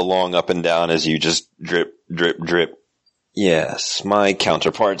you the long up and down as you just drip, drip, drip. Yes, my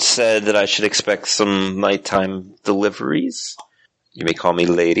counterpart said that I should expect some nighttime deliveries. You may call me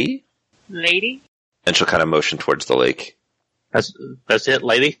Lady. Lady? And she'll kind of motion towards the lake. That's it,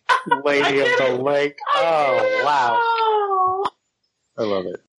 lady. Lady of the lake. Oh, wow. I love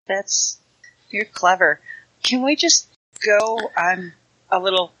it. You're clever. Can we just go? I'm a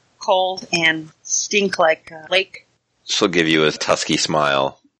little cold and stink like a lake. She'll give you a tusky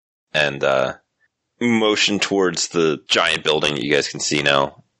smile and motion towards the giant building that you guys can see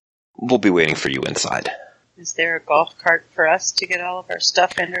now. We'll be waiting for you inside. Is there a golf cart for us to get all of our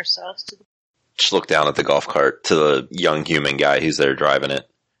stuff and ourselves to? Just look down at the golf cart to the young human guy who's there driving it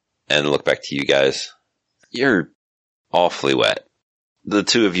and look back to you guys. You're awfully wet. The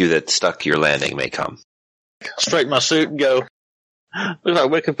two of you that stuck your landing may come. Straighten my suit and go. Looks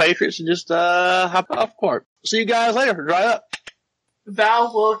like we're compatriots and just hop off court. See you guys later. Dry up.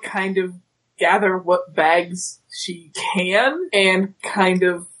 Val will kind of gather what bags she can and kind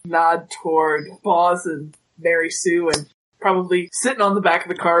of nod toward Boz and Mary Sue and probably sitting on the back of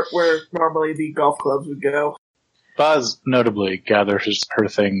the cart where normally the golf clubs would go. Boz notably gathers her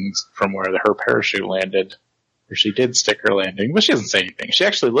things from where her parachute landed, where she did stick her landing, but she doesn't say anything. She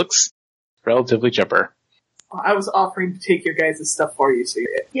actually looks relatively chipper. I was offering to take your guys' stuff for you, so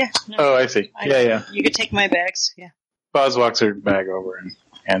Yeah. No, Oh, I see. Yeah. You could take my bags, yeah. Boz walks her bag over and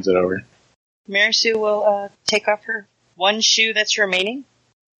hands it over. Mary Sue will take off her one shoe that's remaining.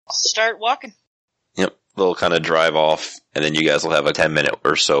 Start walking. Yep. They'll kind of drive off, and then you guys will have a 10-minute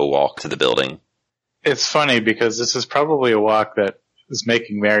or so walk to the building. It's funny because this is probably a walk that is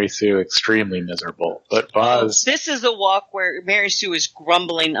making Mary Sue extremely miserable. But Boz... This is a walk where Mary Sue is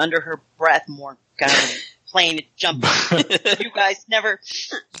grumbling under her breath more. God, playing it, jumping. You guys never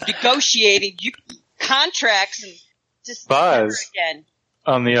negotiated contracts and just Boz, never again.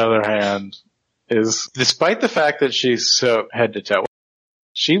 on the other hand, is, despite the fact that she's so head to toe,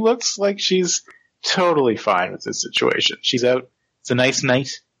 she looks like she's totally fine with this situation. She's out. It's a nice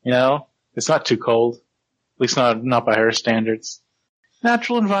night, you know? It's not too cold. At least not by her standards.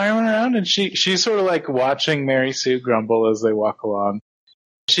 Natural environment around, and she's sort of watching Mary Sue grumble as they walk along.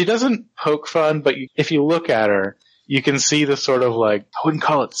 She doesn't poke fun, but if you look at her, you can see the sort of I wouldn't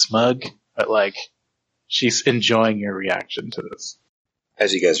call it smug, but she's enjoying your reaction to this.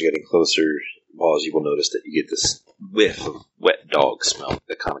 As you guys are getting closer, Boz, you will notice that you get this whiff of wet dog smell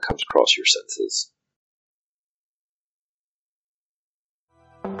that kind of comes across your senses.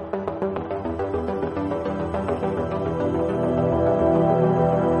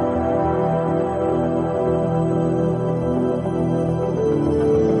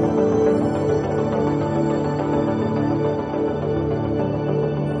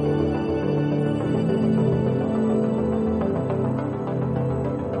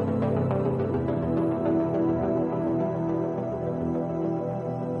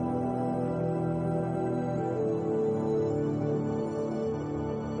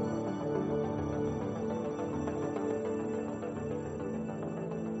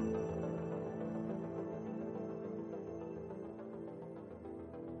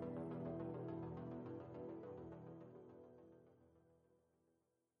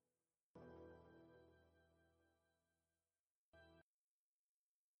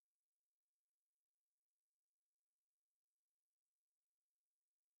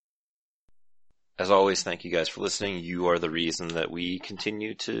 As always, thank you guys for listening. You are the reason that we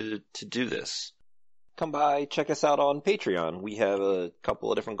continue to do this. Come by, check us out on Patreon. We have a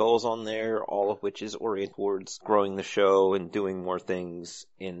couple of different goals on there, all of which is oriented towards growing the show and doing more things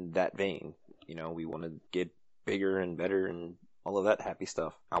in that vein. You know, we want to get bigger and better and all of that happy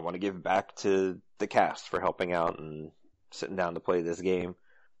stuff. I want to give back to the cast for helping out and sitting down to play this game.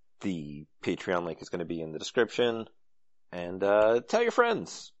 The Patreon link is going to be in the description. And tell your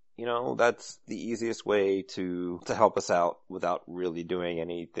friends. You know, that's the easiest way to help us out without really doing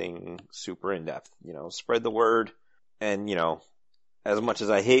anything super in-depth. You know, spread the word and, you know, as much as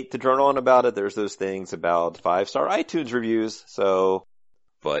I hate to drone on about it, there's those things about 5-star iTunes reviews, so...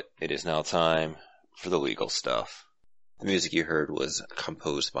 But it is now time for the legal stuff. The music you heard was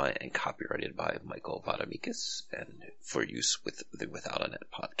composed by and copyrighted by Michael Vadamikis and for use with the Without a Net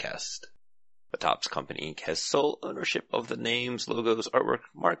podcast. The Topps Company Inc. has sole ownership of the names, logos, artwork,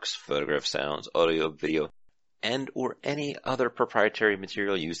 marks, photograph, sounds, audio, video, and or any other proprietary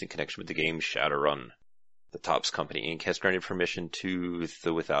material used in connection with the game Shadowrun. The Topps Company Inc. has granted permission to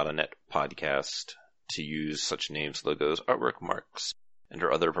the Without a Net podcast to use such names, logos, artwork, marks, and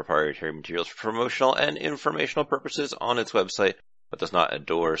or other proprietary materials for promotional and informational purposes on its website, but does not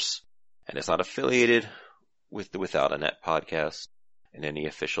endorse and is not affiliated with the Without a Net podcast in any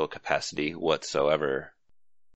official capacity whatsoever.